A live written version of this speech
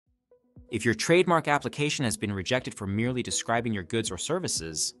If your trademark application has been rejected for merely describing your goods or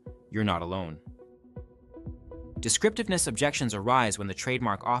services, you're not alone. Descriptiveness objections arise when the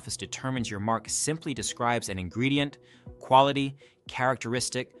trademark office determines your mark simply describes an ingredient, quality,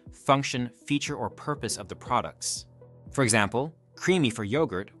 characteristic, function, feature, or purpose of the products. For example, creamy for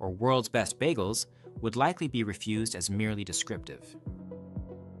yogurt or world's best bagels would likely be refused as merely descriptive.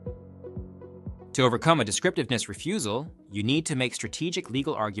 To overcome a descriptiveness refusal, you need to make strategic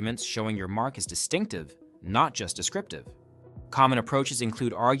legal arguments showing your mark is distinctive, not just descriptive. Common approaches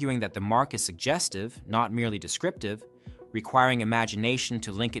include arguing that the mark is suggestive, not merely descriptive, requiring imagination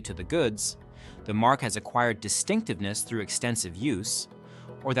to link it to the goods, the mark has acquired distinctiveness through extensive use,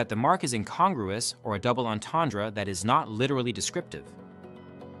 or that the mark is incongruous or a double entendre that is not literally descriptive.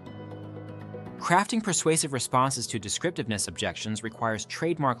 Crafting persuasive responses to descriptiveness objections requires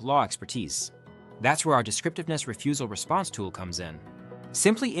trademark law expertise. That's where our Descriptiveness Refusal response tool comes in.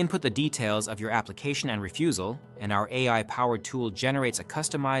 Simply input the details of your application and refusal, and our AI-powered tool generates a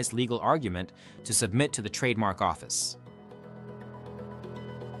customized legal argument to submit to the trademark office.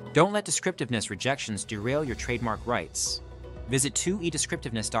 Don't let descriptiveness rejections derail your trademark rights. Visit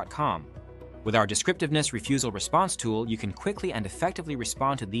 2edescriptiveness.com. With our Descriptiveness Refusal response tool, you can quickly and effectively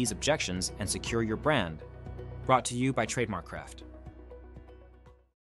respond to these objections and secure your brand. Brought to you by Trademark Craft.